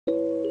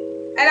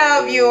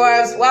Hello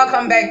viewers,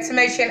 welcome back to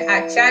my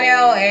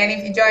channel, and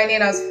if you're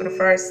joining us for the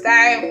first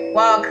time,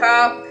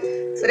 welcome.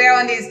 Today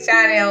on this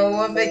channel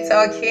we'll be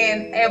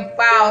talking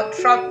about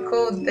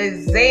tropical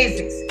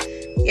diseases.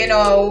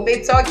 We'll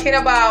be talking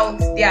about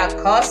their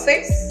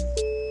causes,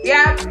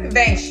 their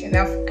prevention,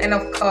 and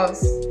of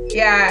course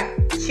their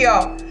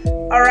cure.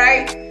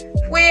 Alright,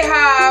 we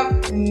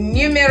have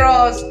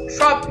numerous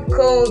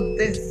tropical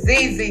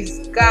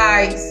diseases,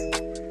 guys.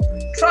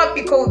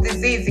 Tropical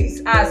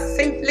diseases are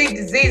simply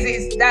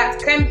diseases that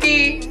can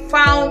be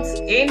found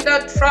in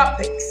the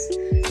tropics.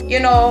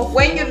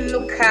 When you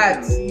look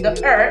at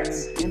the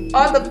earth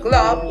or the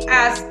globe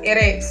as it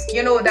is,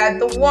 you know that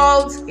the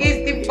world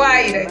is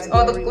divided,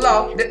 or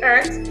the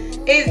earth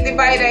is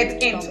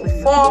divided into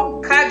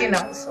 4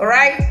 cardinals,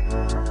 alright?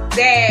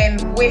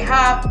 Then we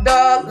have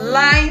the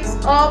lines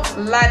of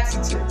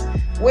latitude,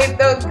 with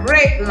the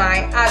great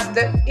line as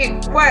the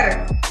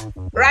equator,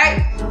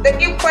 right? The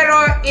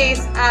equator is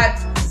at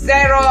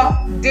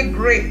 0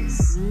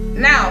 degrees.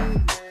 Now,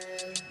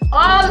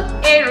 all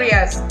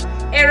areas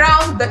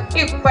around the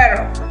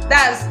equator,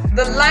 that's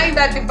the line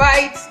that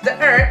divides the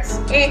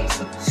earth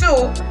into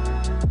 2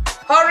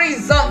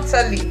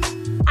 horizontally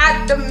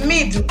at the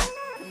middle,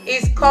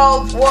 is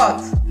called what?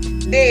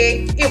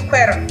 The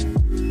equator.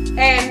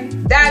 And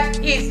that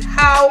is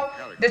how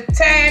the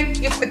term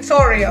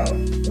equatorial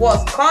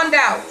was coined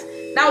out.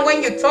 Now,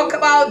 when you talk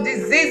about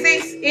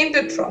diseases in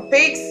the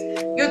tropics,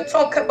 you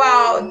talk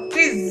about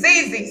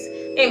diseases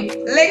in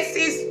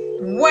places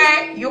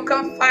where you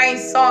can find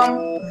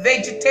some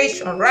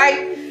vegetation,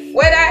 right?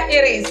 Whether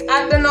it is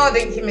at the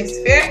northern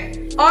hemisphere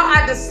or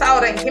at the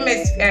southern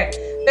hemisphere.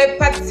 But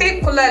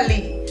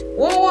particularly,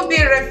 we will be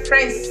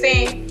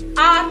referencing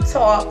our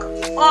talk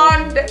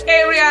on the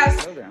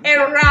areas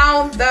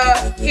around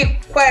the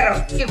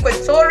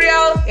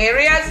equatorial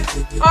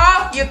areas,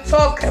 or you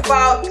talk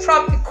about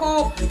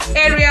tropical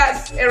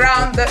areas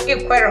around the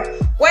equator,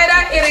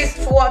 whether it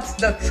is towards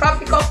the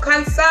Tropic of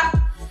Cancer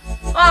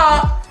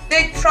or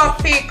the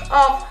Tropic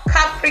of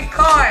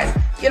Capricorn.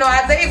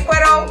 At the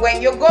equator,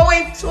 when you're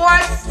going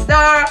towards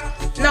the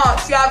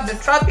north, you have the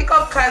Tropic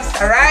of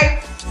Cancer,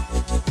 right?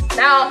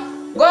 Now,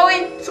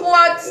 going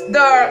towards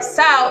the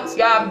south,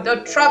 you have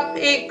the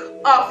Tropic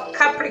of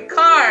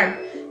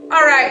Capricorn.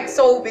 Alright,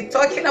 so we'll be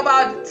talking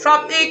about the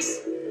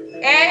tropics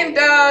and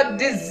the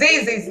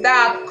diseases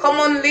that are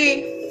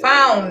commonly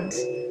found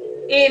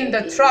in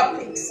the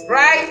tropics,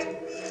 right?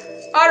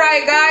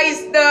 Alright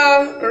guys,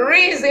 the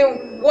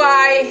reason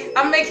why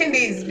I'm making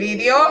this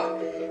video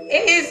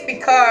is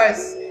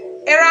because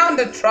around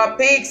the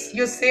tropics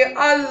you see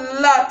a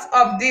lot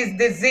of these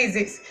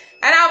diseases,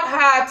 and I've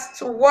had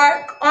to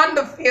work on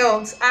the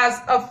field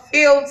as a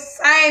field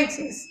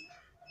scientist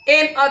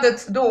in order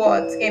to do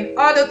what? In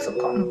order to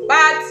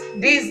combat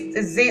these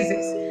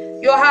diseases.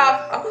 You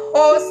have a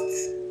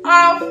host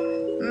of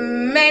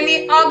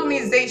many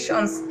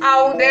organizations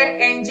out there,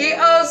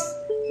 NGOs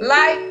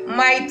like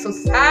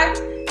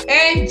MyToSat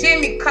and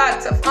Jimmy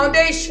Carter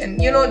Foundation.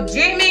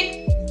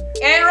 Jimmy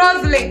and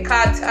Rosalind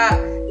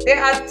Carter, they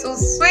are 2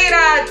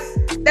 sweethearts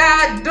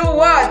that do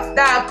what?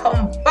 That are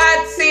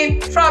combating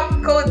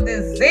tropical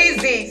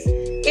diseases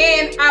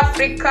in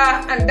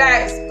Africa and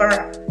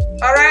diaspora.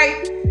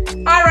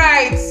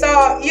 Alright,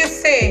 so you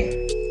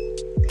see,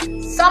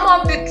 some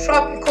of the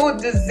tropical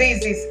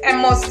diseases, and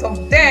most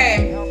of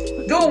them,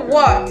 do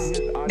what?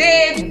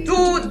 They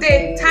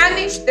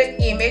tarnish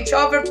the image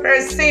of a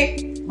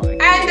person,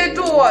 and they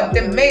do what?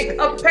 They make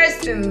a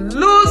person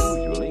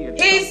lose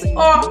his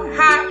or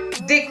her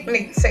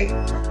dignity,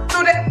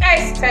 to the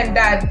extent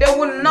that they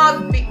will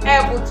not be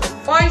able to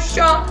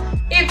function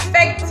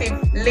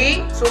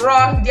effectively to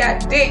run their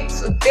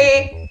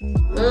day-to-day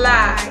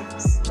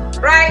lives,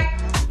 right?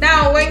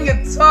 Now, when you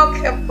talk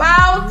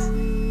about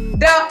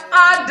the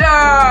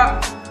other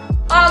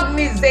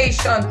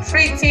organization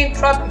treating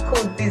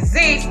tropical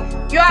disease,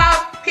 you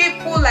have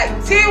people like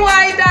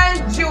T.Y.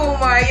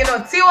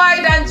 Danjuma. T.Y.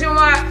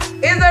 Danjuma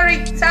is a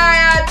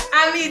retired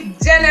Army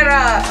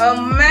general,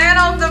 a man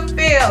of the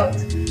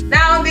field.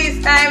 Now,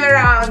 this time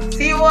around,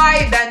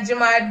 T.Y.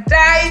 Danjuma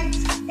dived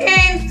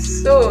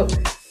into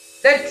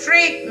the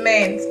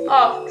treatment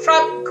of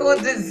tropical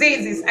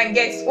diseases, and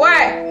guess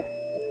what?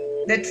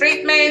 The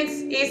treatment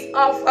is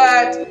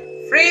offered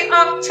free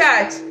of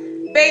charge.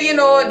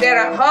 But there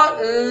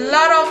are a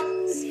lot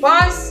of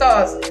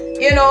sponsors.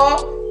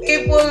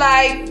 People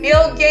like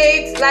Bill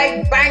Gates,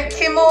 like Ban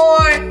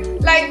Ki-moon,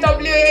 like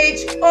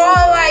WHO,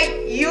 like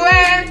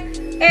UN,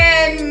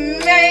 and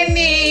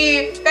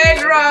many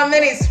federal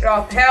ministry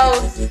of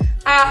health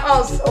are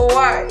also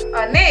working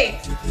on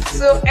it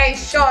to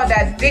ensure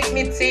that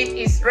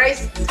dignity is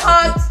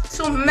restored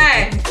to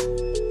man.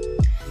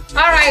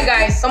 Alright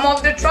guys, some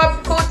of the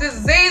tropical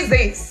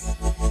diseases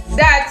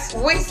that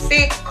we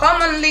see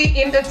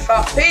commonly in the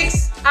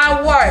tropics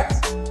are what?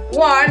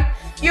 1,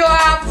 you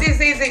have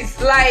diseases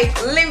like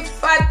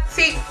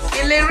lymphatic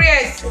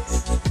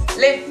filariasis.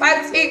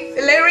 Lymphatic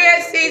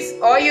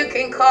filariasis, or you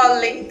can call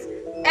it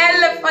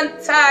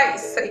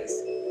elephantiasis.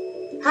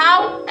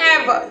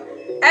 However,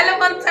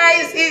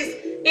 elephantiasis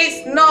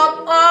It's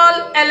not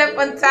all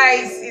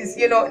elephantiasis,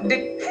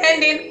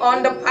 depending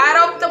on the part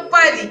of the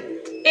body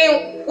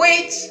in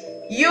which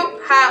you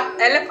have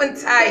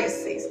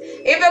elephantiasis.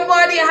 If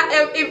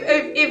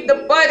the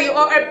body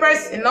or a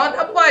person, not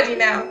a body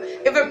now,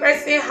 if a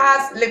person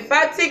has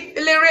lymphatic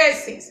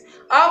filariasis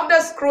of the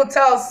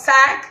scrotal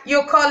sac,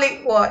 you call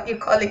it what? You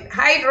call it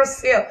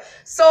hydrocele.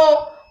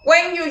 So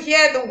when you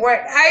hear the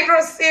word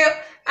hydrocele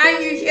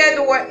and you hear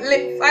the word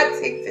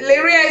lymphatic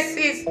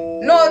filariasis,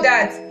 know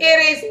that it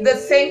is the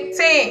same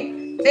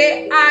thing.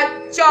 They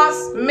are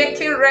just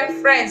making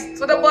reference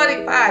to the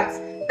body part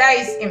that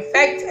is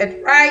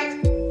infected, right?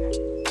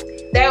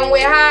 Then we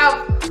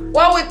have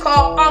what we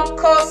call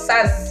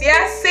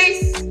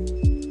onchocerciasis.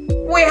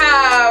 We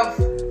have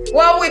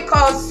what we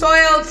call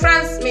soil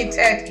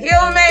transmitted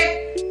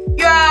ailment.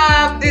 You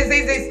have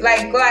diseases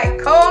like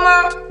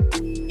glaucoma,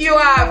 you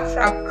have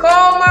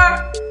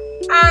trachoma,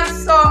 and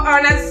so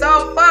on and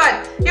so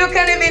forth. You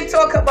can even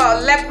talk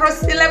about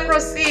leprosy.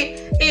 Leprosy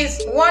is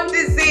one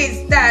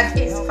disease that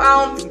is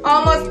found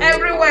almost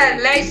everywhere.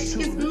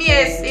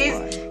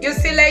 Leishmaniasis. You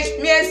see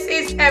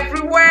leishmaniasis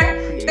everywhere.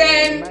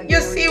 Then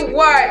you see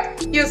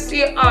what? You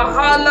see a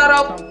whole lot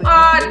of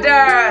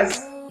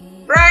others,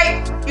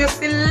 right? You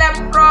see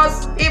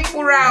leprous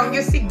people around.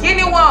 You see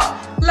guinea worm.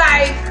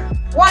 Like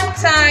one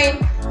time,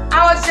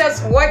 I was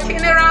just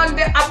walking around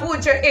the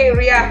Abuja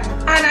area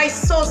and I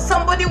saw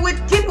somebody with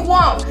guinea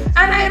worm.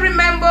 And I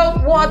remember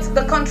what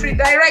the country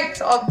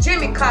director of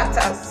Jimmy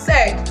Carter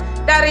said,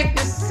 that if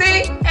you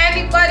see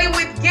anybody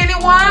with guinea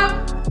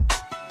worm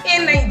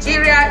in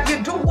Nigeria, you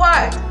do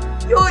what?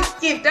 You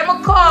give them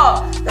a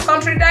call. The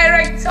country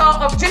director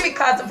of Jimmy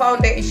Carter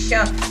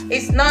Foundation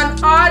is none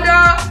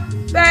other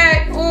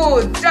than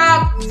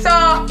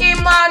Dr.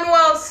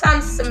 Emmanuel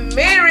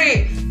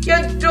Sansamiri.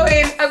 You're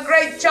doing a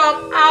great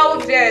job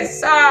out there,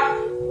 sir.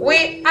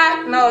 We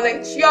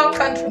acknowledge your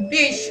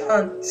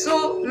contribution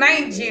to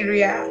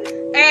Nigeria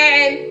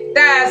and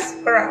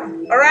diaspora.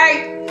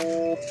 Alright?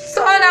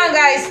 So now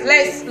guys,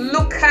 let's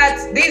look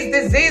at these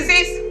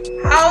diseases,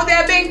 how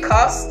they're being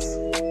caused,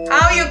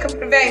 how you can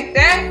prevent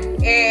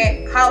them,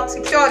 and how to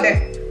cure them.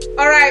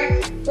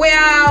 Alright, we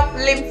have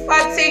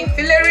lymphatic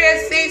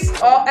filariasis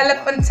or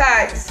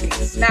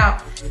elephantiasis. Now,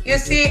 you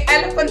see,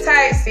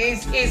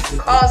 elephantiasis is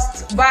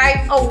caused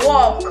by a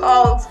worm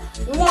called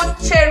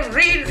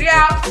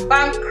Wuchereria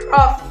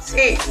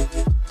bankruptcy.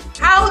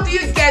 How do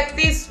you get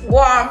this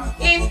worm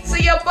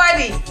into your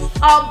body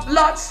or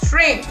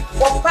bloodstream?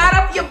 What part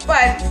of your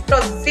body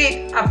does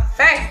it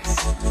affect?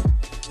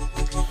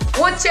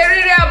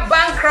 Wuchereria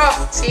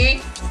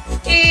bankruptcy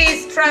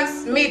is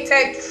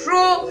transmitted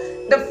through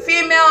the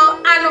female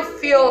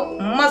anopheles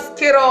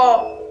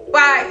mosquito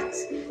bite.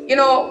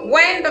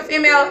 When the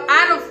female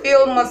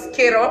anopheles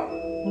mosquito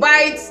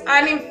bites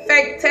an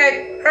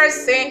infected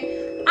person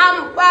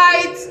and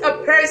bites a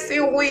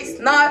person who is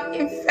not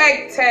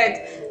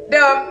infected,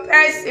 the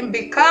person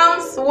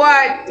becomes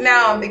what?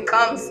 Now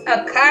becomes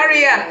a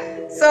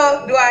carrier.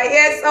 So do I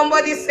hear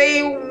somebody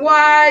saying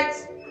what?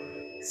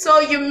 So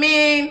you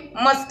mean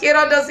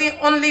mosquito doesn't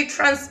only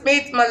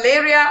transmit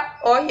malaria?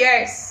 Oh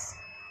yes.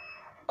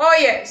 Oh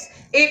yes.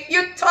 If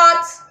you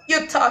thought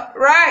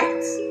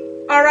right.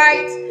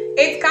 Alright,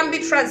 it can be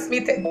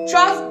transmitted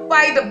just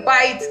by the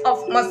bite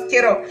of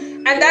mosquito.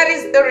 And that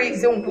is the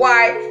reason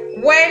why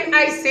when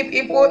I see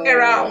people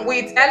around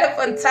with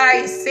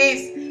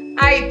elephantiasis,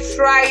 I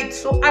try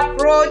to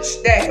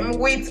approach them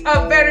with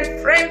a very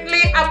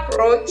friendly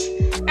approach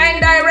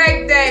and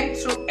direct them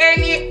to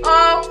any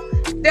of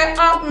the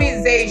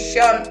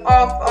organization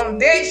or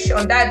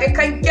foundation that they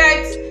can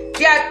get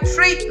their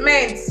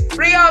treatments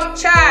free of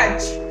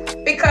charge,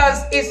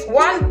 because it's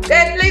one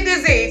deadly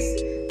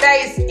disease that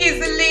is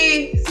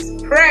easily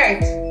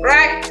spread,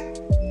 right?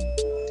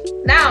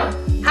 Now,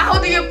 how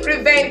do you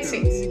prevent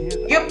it?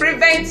 You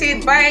prevent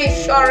it by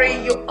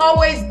ensuring you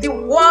always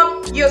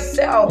deworm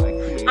yourself.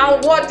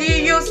 And what do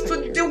you use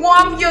to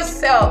deworm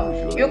yourself?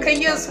 You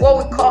can use what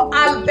we call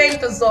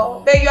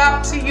albendazole, but you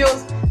have to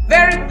use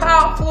very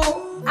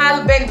powerful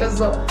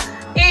albendazole.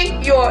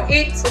 If you're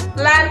into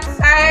plant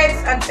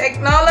science and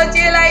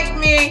technology like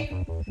me,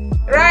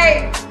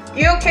 right,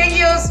 you can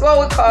use what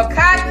we call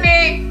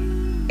catnip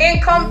in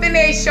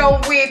combination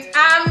with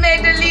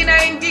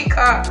Amedalina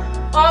indica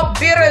or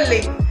bitter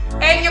leaf.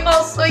 And you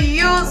also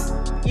use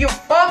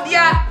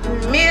Euphorbia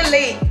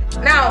mealy.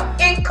 Now,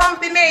 in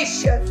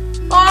combination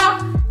or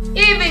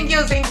even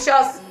using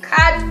just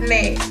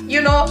catnip,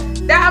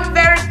 that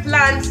very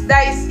plant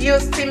that is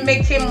used in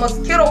making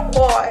mosquito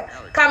coil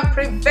can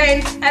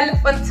prevent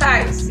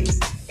elephantiasis.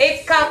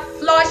 It can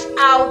flush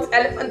out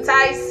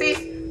elephantiasis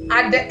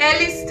at the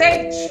early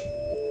stage,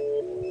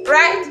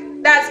 right?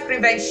 That's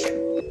prevention.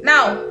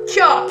 Now,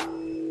 cure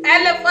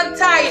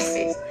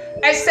elephantiasis.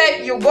 I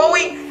said you're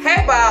going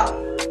herbal.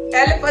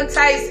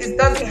 Elephantiasis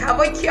doesn't have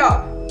a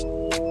cure.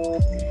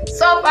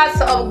 So far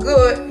so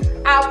good.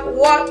 I've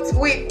worked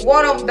with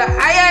one of the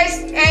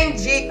highest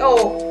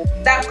NGO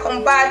that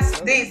combats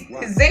this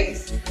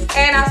disease.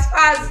 And as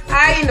far as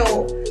I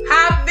know,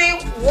 having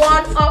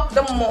one of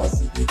the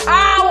most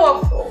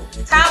powerful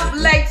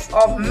tablets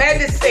of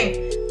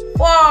medicine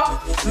for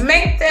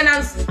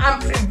maintenance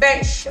and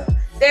prevention.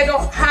 They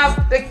don't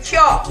have the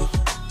cure.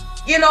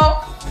 You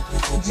know,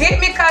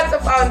 Jimmy Carter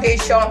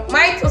Foundation,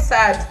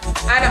 Mitosat,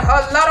 and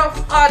a lot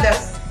of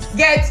others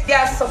get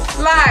their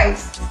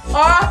supplies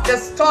or they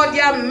store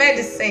their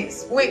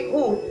medicines with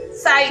who?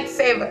 Site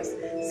savers.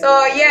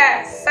 So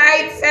yeah,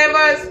 site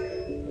savers,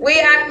 we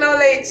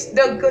acknowledge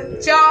the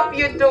good job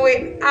you're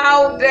doing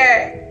out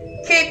there.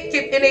 Keep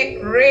keeping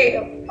it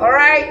real.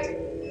 Alright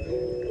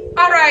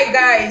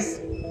guys,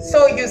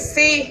 so you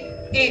see,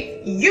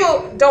 if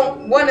you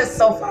don't want to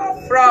suffer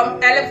from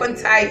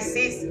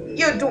elephantiasis,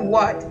 you do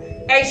what?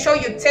 Ensure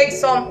you take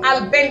some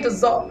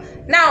albendazole.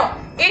 Now,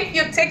 if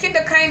you're taking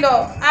the kind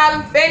of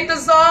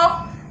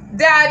albendazole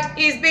that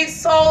is being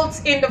sold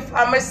in the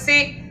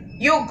pharmacy,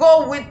 you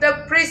go with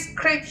the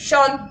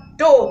prescription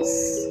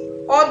dose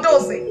or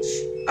dosage.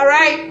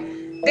 Alright?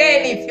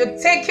 Then if you're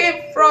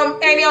taking from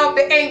any of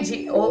the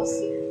NGOs,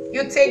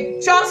 you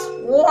take just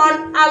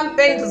one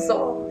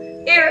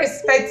albendazole,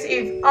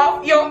 irrespective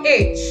of your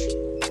age,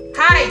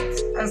 height,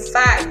 and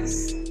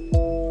size.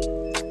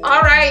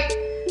 Alright,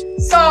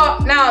 so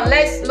now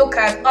let's look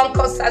at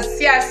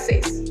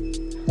onchocerciasis.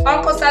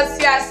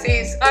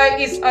 Onchocerciasis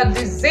is a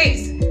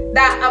disease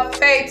that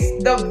affects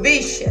the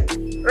vision,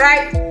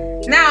 right?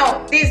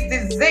 Now, this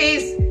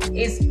disease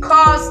is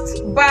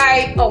caused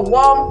by a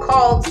worm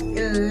called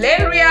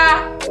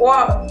filaria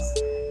worms.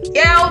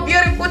 Yeah, how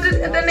beautiful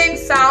the name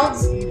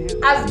sounds.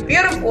 As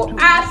beautiful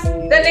as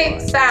the name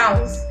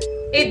sounds,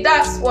 it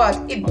does what?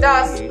 It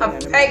does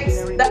affect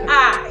the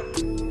eye.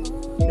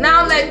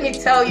 Now let me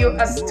tell you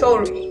a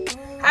story.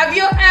 Have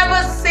you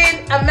ever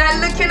seen a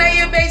man looking at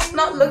you but he's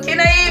not looking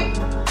at you?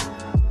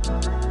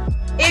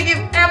 If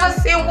you've ever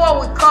seen what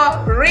we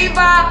call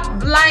river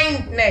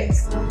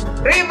blindness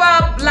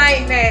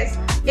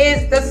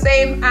is the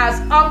same as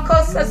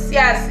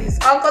onchocerciasis.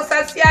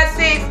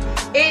 Onchocerciasis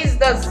is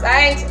the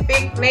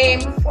scientific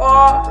name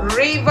for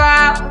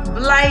river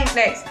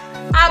blindness.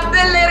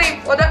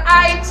 Ability for the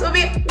eye to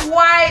be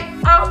wide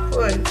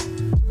open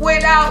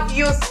without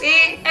you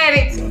seeing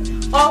anything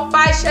or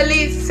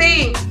partially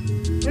seeing.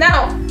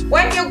 Now,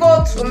 when you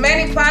go to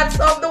many parts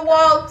of the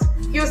world,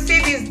 you see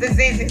these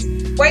diseases.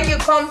 When you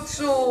come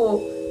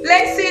to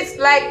places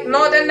like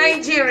northern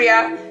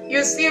Nigeria,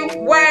 you see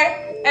where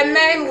a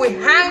man will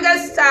hang a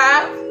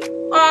staff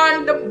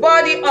on the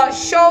body or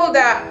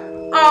shoulder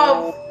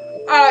of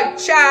a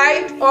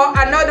child or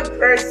another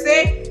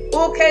person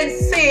who can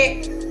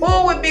see,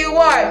 who will be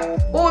what?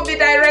 Who will be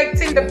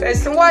directing the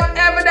person?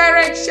 Whatever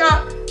direction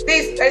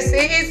this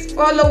person is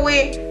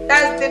following,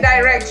 that's the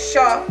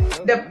direction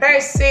the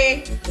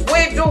person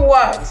will do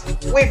what?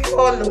 We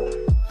follow.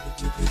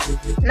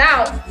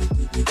 Now,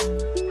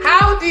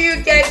 how do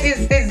you get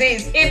this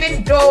disease,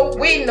 even though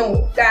we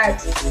know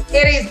that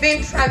it is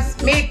being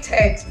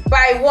transmitted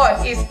by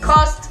what is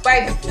caused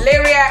by the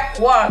filaria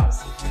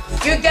worms?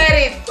 You get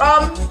it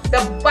from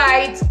the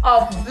bite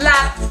of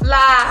black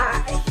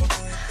fly.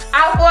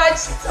 I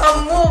watched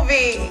a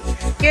movie,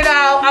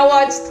 I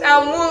watched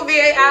a movie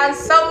and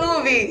some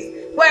movies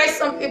where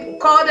some people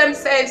call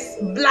themselves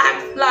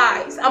black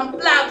flies. I'm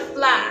black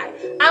fly.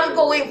 I'm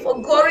going for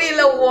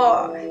guerrilla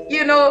war,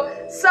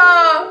 So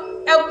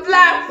a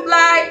black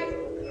fly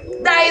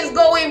that is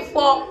going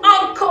for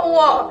onco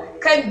war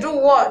can do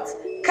what?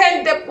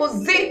 Can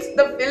deposit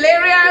the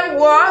filaria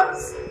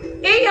worms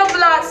in your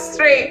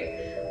bloodstream.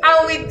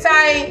 And with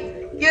time,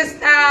 you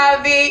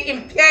start having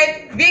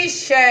impaired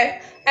vision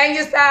and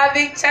you start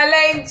having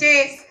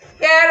challenges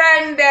here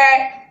and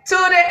there, to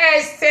the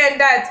extent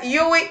that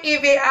you will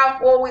even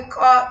have what we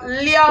call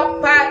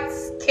leopard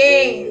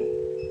skin.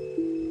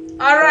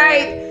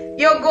 Alright,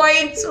 you're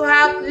going to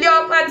have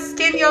leopard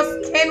skin. Your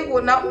skin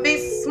will not be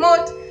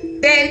smooth,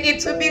 then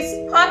it will be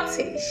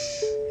spottish.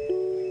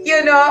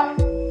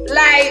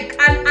 Like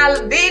an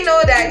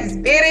albino that is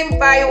bitten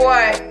by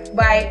what?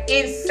 By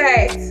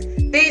insects.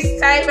 This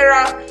time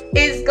around,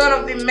 it's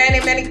gonna be many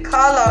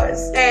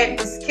colors, and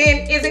the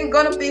skin isn't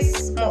gonna be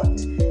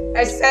smooth.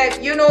 I said,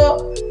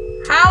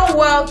 how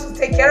well to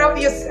take care of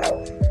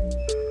yourself.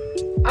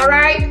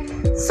 Alright,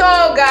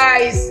 so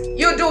guys,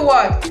 you do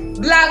what?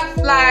 Black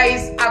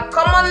flies are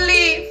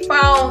commonly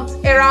found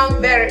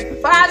around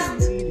very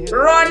fast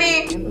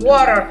running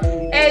water,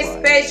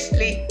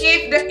 especially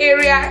if the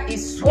area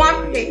is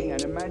swampy.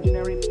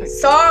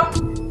 So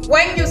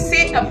when you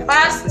see a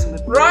fast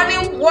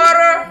running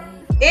water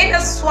in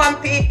a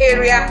swampy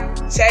area,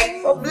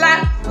 check for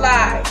black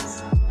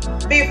flies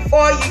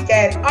before you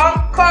get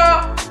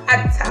onco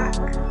attack.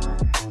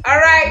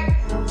 Alright,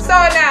 so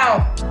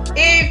now,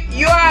 if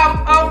you have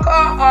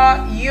onco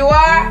or you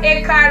are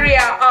a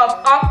carrier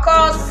of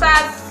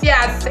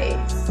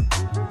onchocerciasis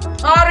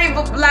or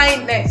river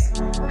blindness,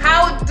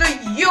 how do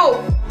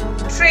you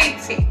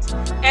treat it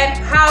and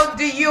how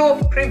do you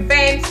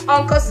prevent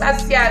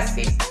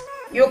onchocerciasis?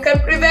 You can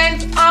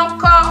prevent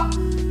onco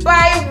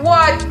by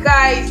what,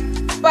 guys?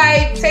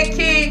 By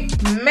taking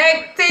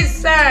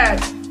medicine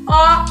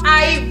or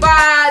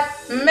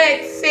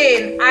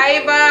ivermectin.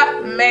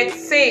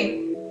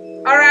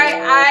 All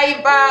right,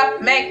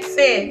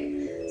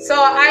 ivermectin. So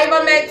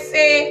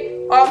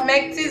ivermectin or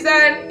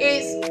mectizan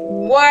is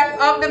one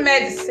of the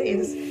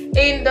medicines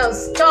in the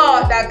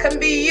store that can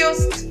be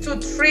used to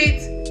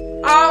treat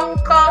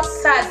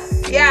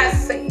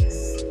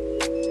onchocerciasis.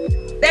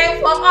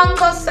 Then for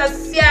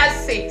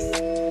onchocerciasis,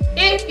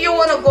 if you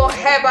want to go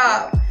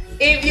herbal,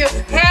 if you've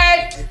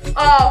heard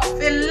of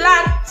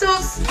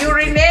Phylactus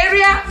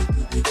urinaria,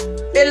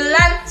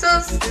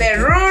 Phylactus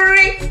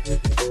neruri,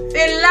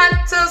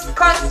 Phylactus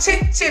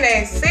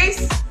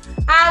conchichiensis,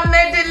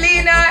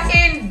 Amedellina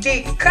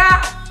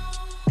indica,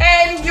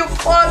 and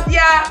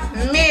Euphorbia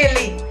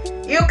mealy,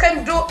 you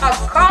can do a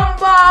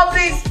combo of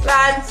these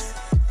plants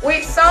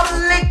with some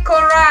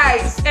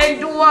licorice and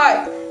do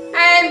what?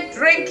 And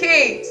drink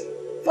it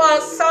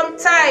for some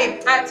time,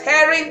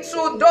 adhering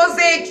to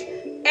dosage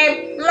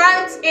and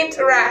plant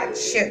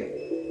interaction.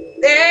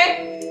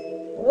 Then,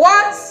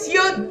 once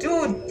you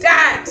do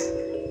that,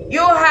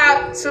 you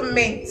have to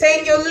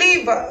maintain your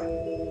liver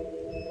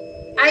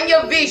and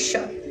your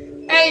vision.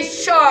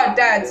 Ensure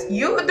that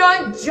you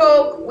don't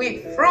joke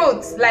with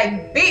fruits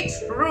like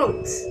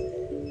beetroot.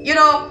 You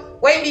know,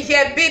 when you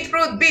hear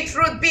beetroot,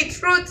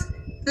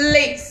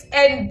 please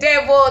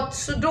endeavor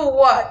to do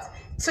what?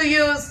 To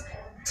use,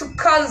 to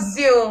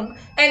consume,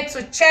 and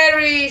to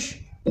cherish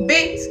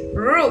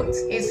beetroot.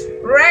 It's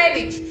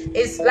reddish.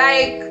 It's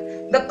like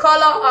the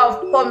color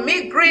of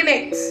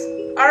pomegranate.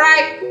 All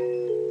right.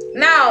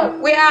 Now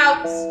we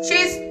have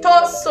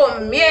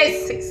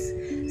schistosomiasis.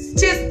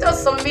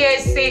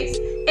 Schistosomiasis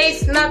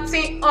is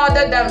nothing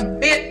other than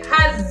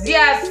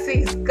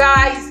bilharziasis,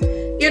 guys.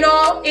 You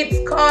know, it's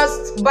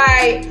caused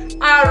by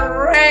a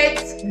red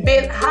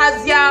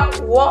bilharzia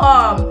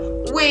worm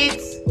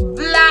with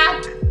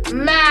black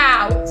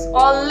mouth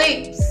or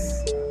lips,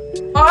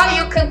 or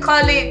you can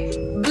call it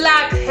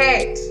black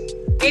head.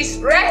 It's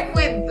red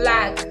with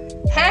black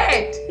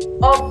head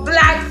or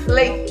black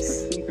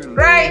lips,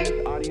 right?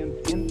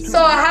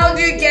 So how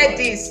do you get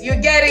this? You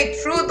get it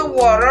through the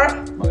water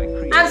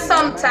and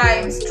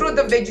sometimes through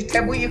the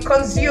vegetable you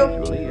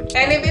consume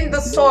and even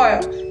the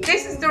soil.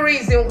 This is the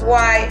reason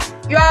why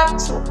you have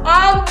to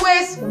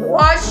always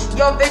wash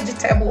your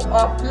vegetable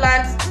or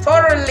plants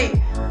thoroughly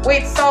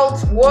with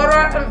salt,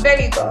 water, and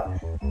vinegar,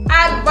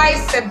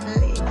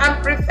 advisably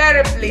and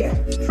preferably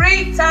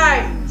 3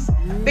 times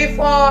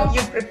before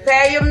you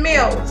prepare your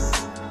meals.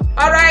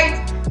 All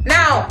right.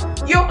 Now,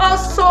 you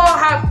also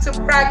have to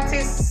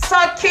practice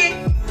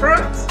soaking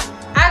fruit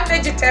and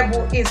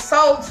vegetable in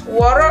salt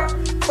water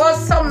for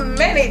some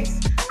minutes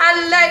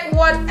and let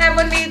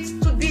whatever needs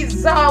to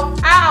dissolve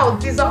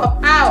out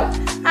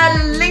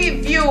and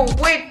leave you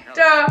with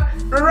the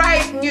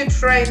right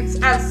nutrients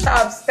and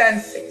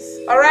substances.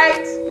 All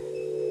right.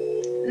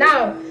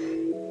 Now,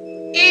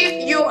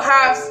 if you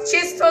have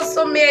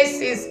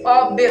schistosomiasis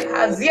or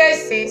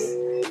bilharziasis,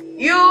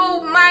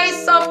 you might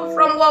suffer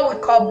from what we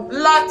call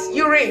blood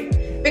urine,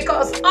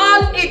 because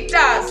all it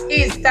does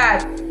is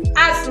that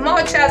as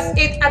much as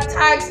it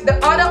attacks the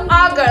other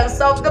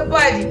organs of the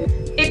body,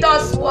 it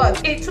does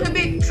what? It will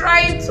be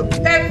trying to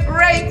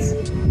perforate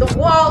the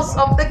walls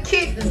of the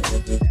kidney,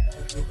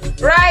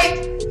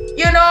 right?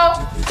 You know,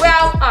 we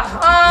have a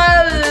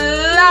whole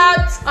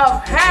lot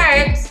of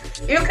herbs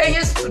you can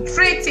use to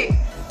treat it,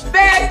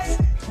 but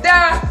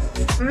the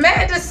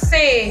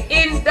medicine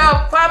in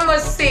the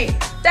pharmacy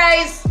that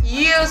is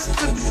used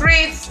to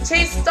treat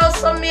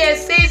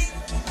schistosomiasis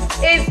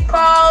is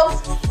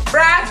called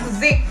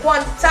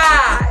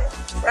praziquantel,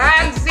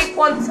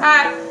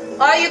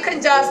 or you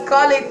can just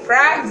call it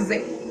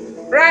Praxi,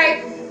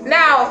 right?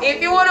 Now, if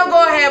you want to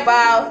go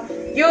herbal,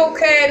 you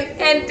can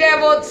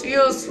endeavor to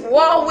use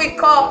what we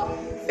call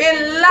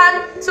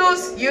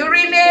Phylactus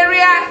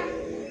urinaria.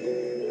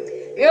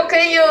 You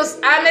can use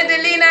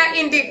Amedellina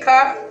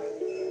indica,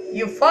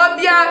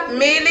 Euphorbia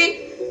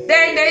mealy.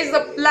 Then there is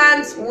a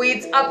plant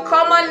with a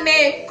common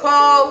name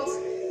called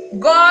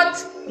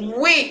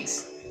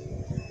godwit.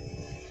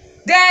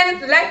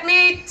 Then let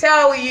me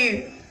tell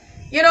you,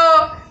 you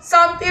know,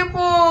 some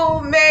people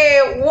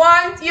may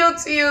want you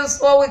to use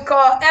what we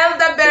call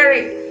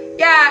elderberry.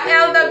 Yeah,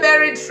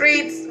 elderberry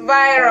treats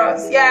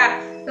virus.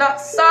 Yeah,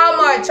 not so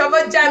much of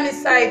a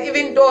germicide,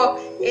 even though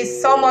it's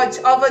so much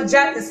of a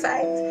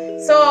germicide.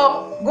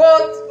 So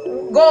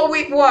go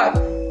with what?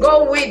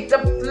 Go with the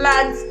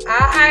plants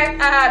I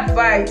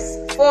advise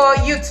for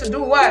you to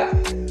do what?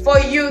 For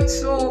you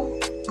to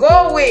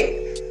go with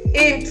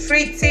in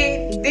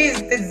treating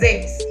this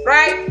disease,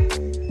 right?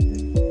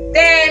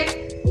 Then,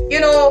 you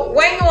know,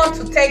 when you want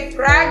to take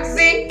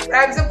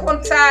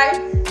praziquantel,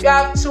 you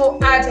have to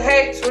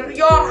adhere to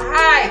your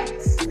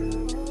height.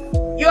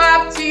 You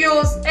have to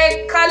use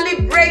a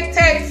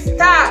calibrated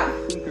staff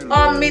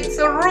or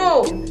meter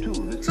rule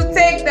to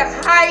take the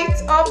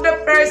height of the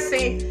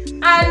person.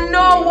 And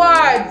know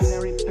what?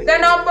 The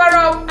number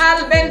of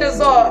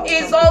albendazole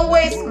is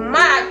always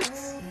marked.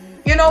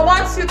 You know,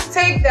 once you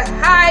take the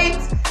height,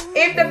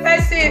 if the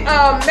person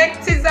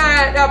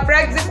mectizan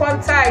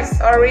praziquantel,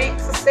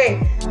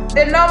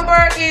 the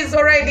number is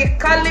already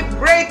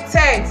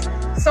calibrated.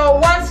 So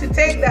once you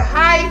take the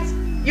height,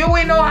 you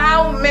will know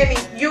how many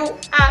you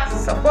are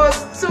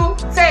supposed to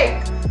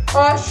take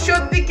or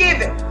should be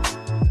given.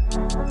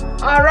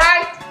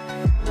 Alright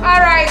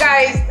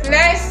guys,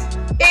 next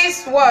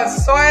is what?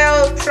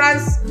 Soil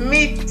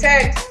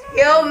transmitted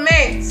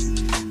ailment.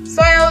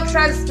 Soil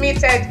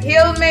transmitted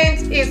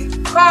ailment is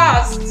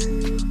caused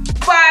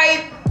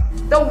by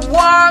the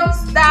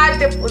worms that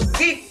are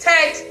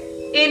deposited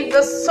in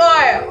the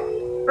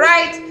soil,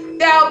 right?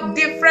 There are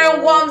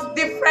different worms,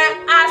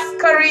 different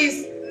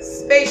ascaris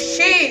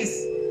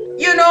species.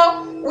 You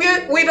know,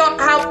 we don't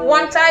have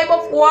one type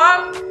of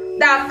worm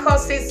that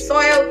causes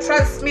soil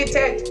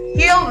transmitted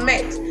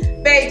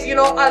ailment, but you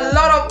know, a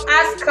lot of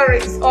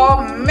ascaris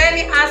or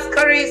many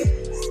ascaris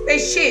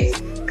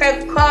species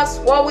can cause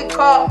what we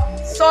call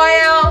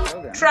soil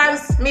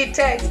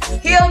transmitted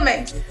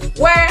ailment,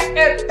 where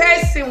a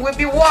person will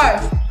be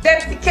what?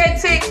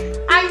 Defecating,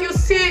 and you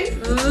see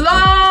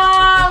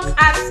long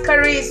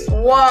ascaris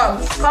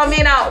worms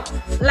coming out,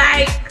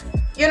 like,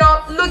 you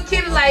know,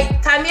 looking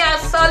like Tania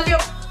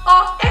Solium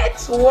or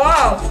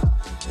earthworm.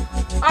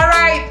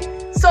 Alright,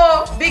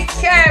 so be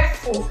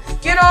careful.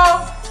 You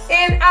know,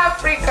 in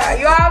Africa,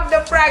 you have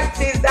the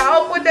practice that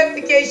open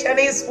defecation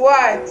is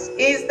what?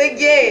 Is the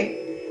game.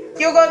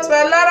 You go to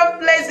a lot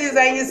of places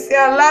and you see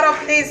a lot of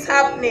things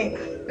happening.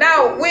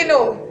 Now, we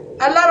know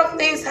a lot of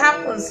things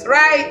happens,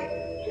 right?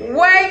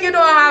 Where you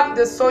don't have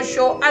the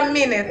social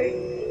amenity.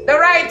 The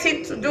right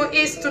thing to do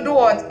is to do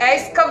what?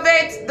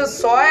 Excavate the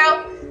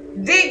soil,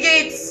 dig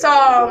it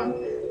some,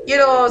 you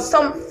know,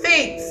 some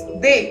feet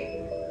deep.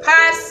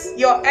 Pass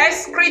your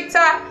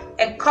excreta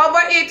and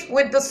cover it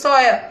with the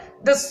soil.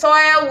 The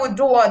soil will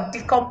do what?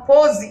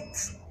 Decompose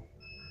it.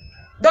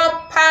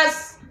 Don't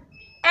pass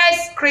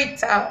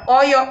excreta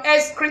or your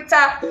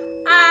excreta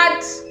at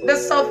the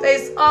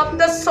surface of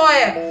the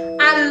soil,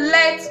 and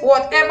let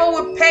whatever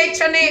we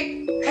patron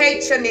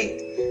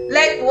it.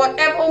 Let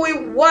whatever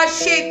we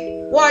wash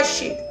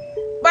it.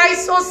 By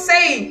so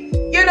saying,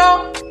 you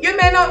know, you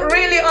may not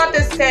really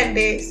understand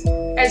this,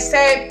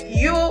 except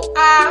you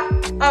are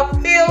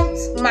a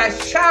field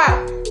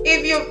marshal.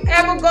 If you've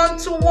ever gone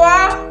to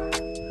war,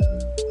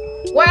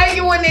 where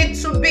you will need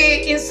to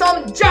be in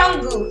some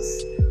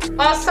jungles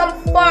or some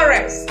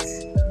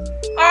forests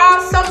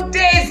or some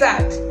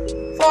desert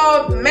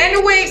for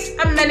many weeks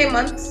and many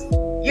months,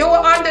 you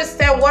will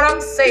understand what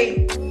I'm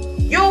saying.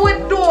 You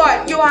will do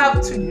what? You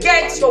have to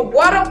get your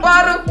water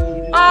bottle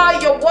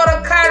or your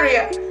water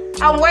carrier,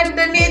 and when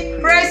the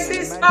need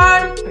presses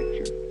on,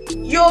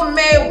 you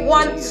may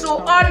want to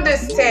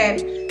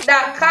understand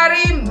that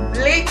carrying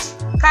bleach,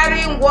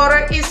 carrying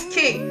water is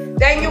key.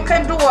 Then you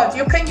can do what?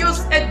 You can use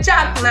a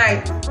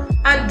jackknife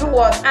and do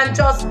what? And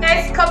just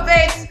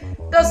excavate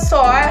the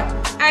soil,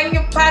 and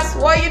you pass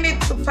what you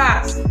need to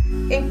pass.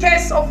 In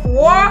case of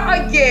war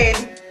again,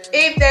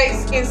 if there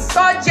is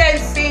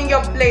insurgency in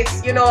your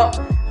place, you know,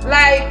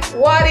 like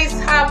what is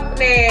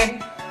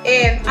happening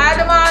in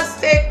Adamawa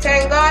State,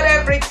 thank God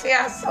everything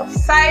has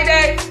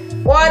subsided.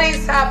 What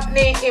is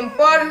happening in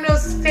Borno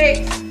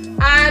State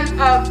and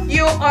a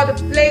few other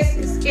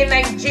places in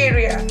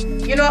Nigeria,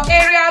 you know,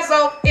 areas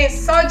of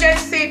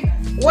insurgency.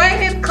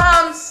 When it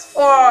comes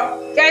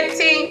for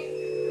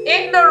getting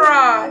in the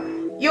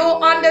run, you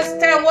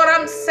understand what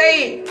I'm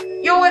saying.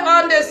 You will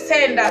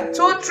understand that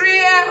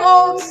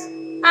 2-3-year-olds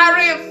are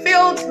in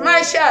field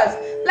marshals.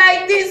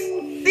 Like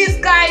these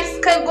guys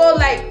can go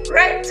like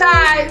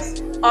reptiles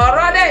or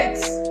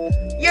rodents,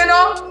 you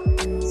know.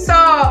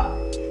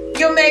 So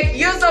you make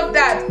use of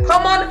that.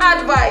 Common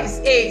advice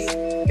is,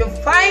 you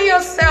find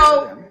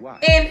yourself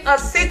in a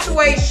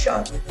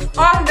situation,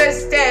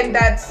 understand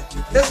that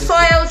the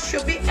soil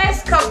should be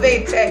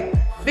excavated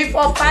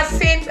before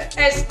passing the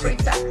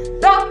excreta.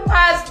 Don't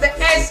pass the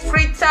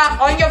excreta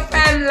on your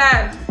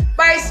farmland.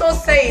 By so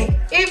saying,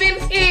 even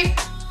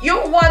if you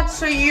want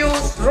to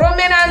use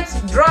ruminant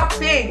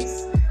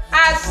droppings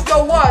as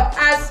your what?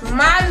 As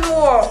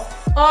manure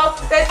or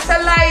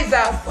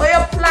fertilizer for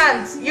your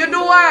plants, you do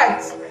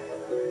what?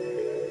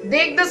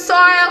 Dig the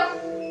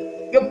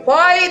soil, you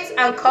pour it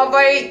and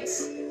cover it.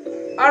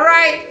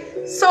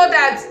 Alright, so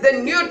that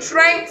the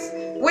nutrients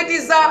we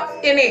dissolve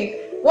in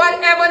it,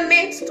 whatever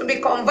needs to be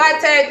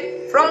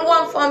converted from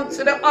one form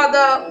to the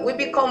other will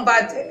be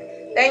converted.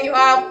 Then you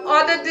have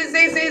other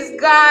diseases,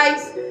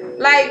 guys,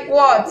 like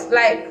what?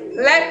 Like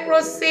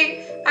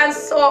leprosy and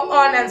so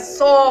on and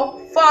so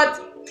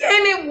forth.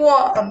 Guinea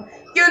worm,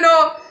 you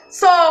know.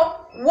 So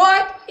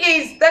what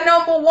is the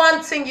number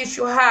one thing you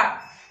should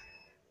have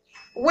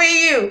with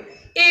you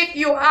if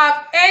you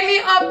have any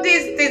of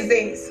these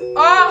diseases,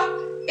 or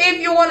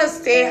if you want to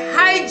stay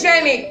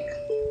hygienic?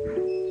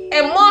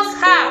 A must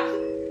have,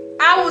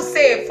 I would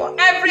say, for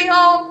every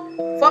home,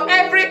 for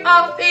every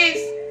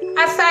office,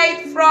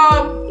 aside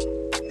from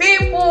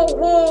people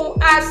who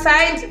are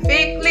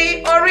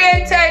scientifically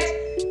oriented,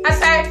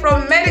 aside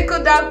from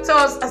medical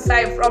doctors,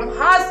 aside from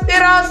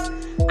hospitals,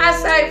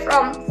 aside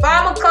from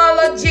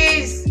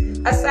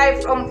pharmacologists,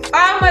 aside from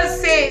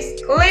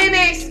pharmacies,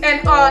 clinics,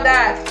 and all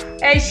that.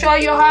 Ensure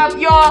you have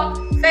your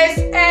first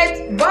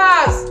aid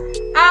bars.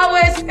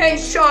 Always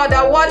ensure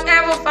that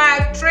whatever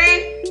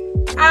factory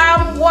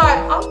I'm what?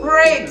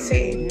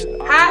 Operating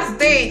as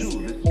this.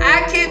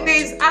 I keep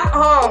this at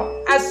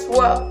home as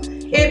well.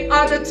 In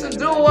order to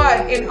do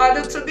what? In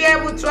order to be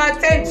able to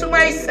attend to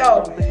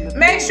myself.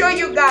 Make sure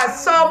you got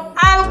some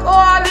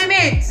alcohol in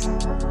it.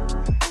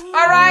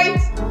 Alright?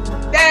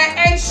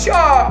 Then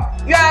ensure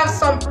you have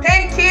some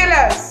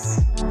painkillers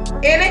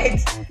in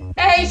it.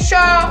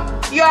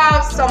 Ensure you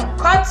have some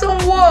cotton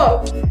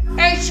wool.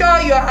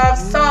 Ensure you have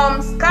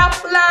some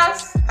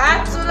scapulars,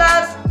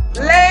 spatulas,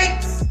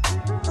 legs,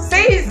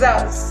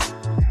 scissors.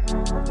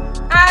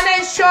 And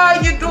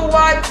ensure you do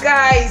what,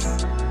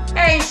 guys?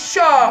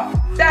 Ensure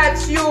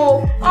that you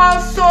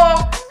also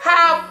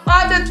have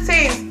other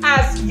things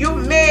as you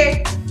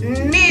may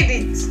need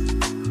it.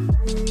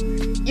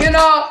 You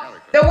know,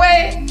 the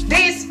way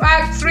this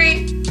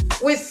factory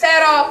will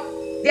set up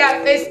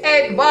their first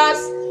aid bus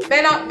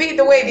may not be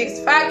the way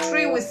this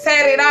factory will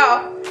set it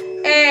up.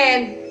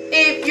 And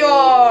if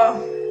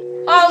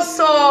you're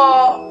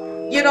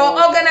also, you know,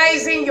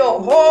 organizing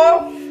your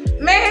home,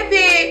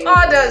 maybe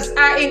others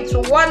are into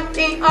one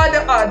thing or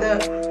the other,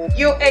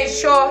 you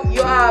ensure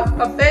you have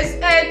a first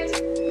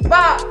aid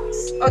box,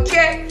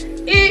 okay?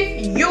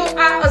 If you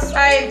are a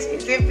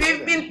scientist, if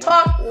you've been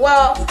taught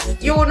well,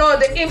 you will know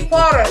the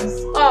importance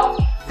of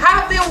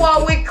having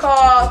what we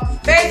call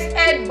first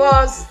aid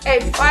box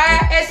and fire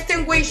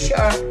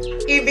extinguisher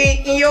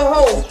even in your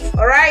home,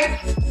 alright?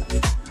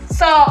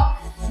 So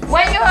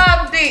when you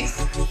have this,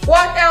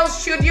 what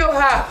else should you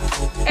have?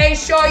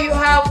 Ensure you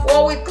have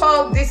what we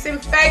call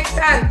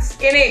disinfectants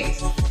in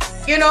it.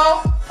 You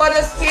know, for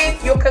the skin,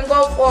 you can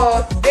go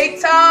for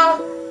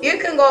Dettol, you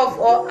can go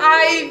for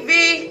IV,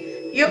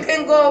 you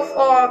can go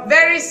for,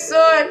 very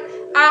soon,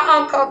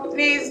 our own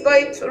company is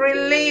going to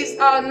release,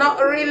 or not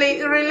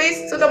really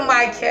release to the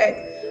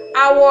market,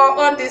 our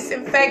own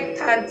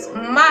disinfectant,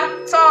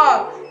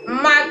 Mactol.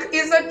 Mac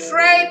is a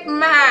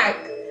trademark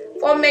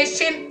for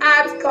Machine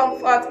Art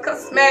Comfort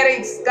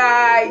Cosmetics,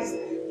 guys.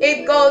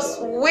 It goes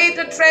with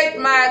the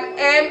trademark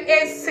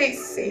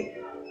MACC.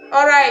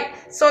 Alright,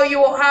 so you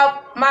will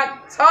have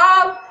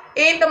Mactol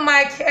in the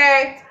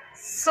market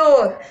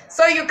soon.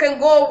 So you can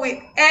go with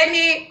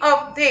any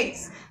of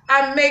these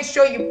and make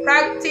sure you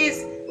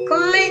practice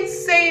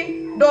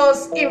cleansing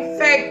those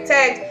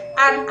infected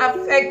and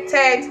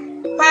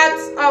affected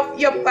parts of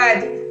your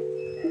body.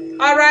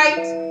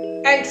 Alright,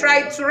 and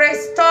try to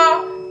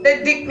restore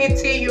the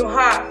dignity you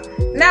have.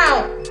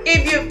 Now,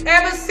 if you've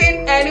ever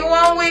seen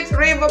anyone with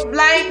river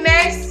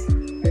blindness,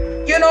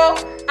 you know,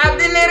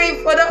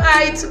 ability for the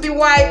eye to be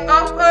wide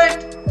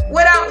open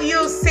without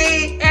you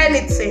seeing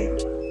anything.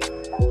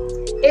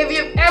 If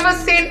you've ever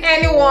seen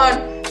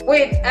anyone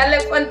with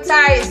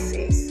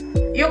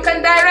elephantiasis, you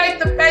can direct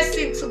the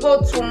person to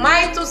go to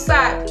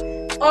Mitusat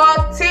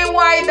or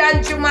T.Y.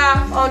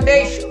 Danjuma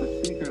Foundation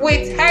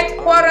with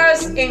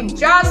headquarters in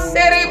Jos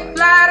City,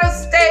 Plateau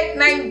State,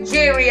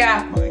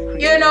 Nigeria.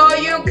 You know,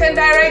 you can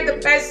direct the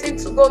person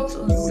to go to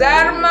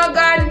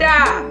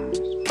Zarmaganda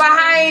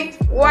behind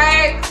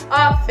White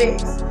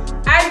Office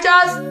and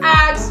just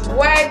ask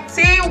where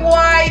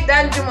T.Y.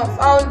 Danjuma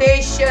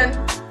Foundation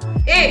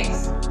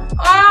is.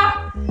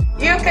 Or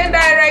you can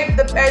direct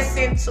the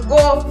person to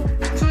go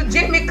to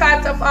Jimmy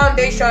Carter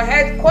Foundation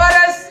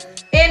headquarters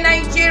in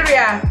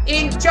Nigeria,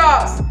 in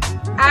Jos.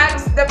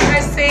 Ask the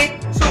person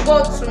to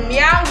go to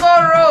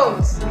Miango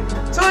Road,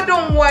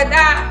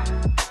 Tudunwada,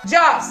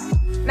 Jos,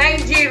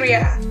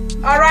 Nigeria.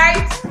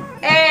 Alright?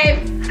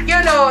 And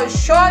you know,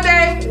 show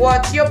them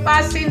what you're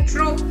passing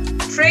through.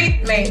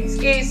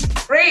 Treatment is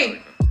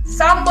free.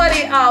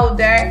 Somebody out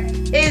there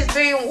is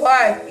doing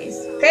what?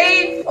 Is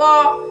paying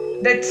for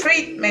the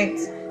treatment.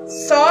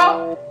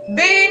 So,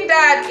 being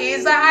that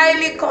is a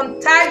highly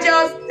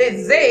contagious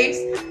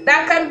disease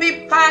that can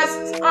be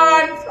passed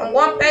on from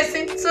one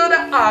person to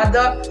the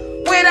other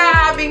without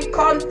having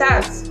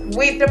contact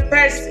with the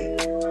person.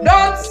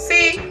 Don't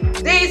see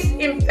these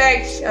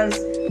infections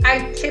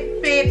and keep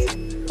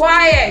it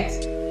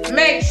quiet.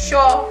 Make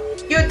sure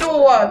you do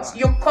what?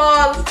 You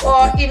call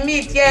for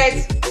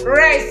immediate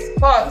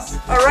response.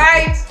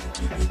 Alright?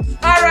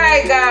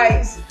 Alright,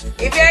 guys.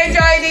 If you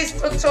enjoyed this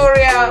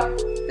tutorial,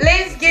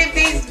 please give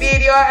this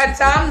video a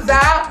thumbs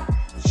up,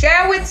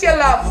 share with your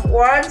loved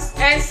ones,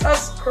 and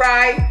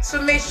subscribe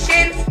to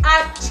Machine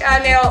Art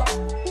channel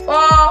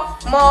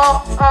for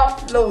more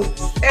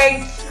uploads.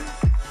 Thank you.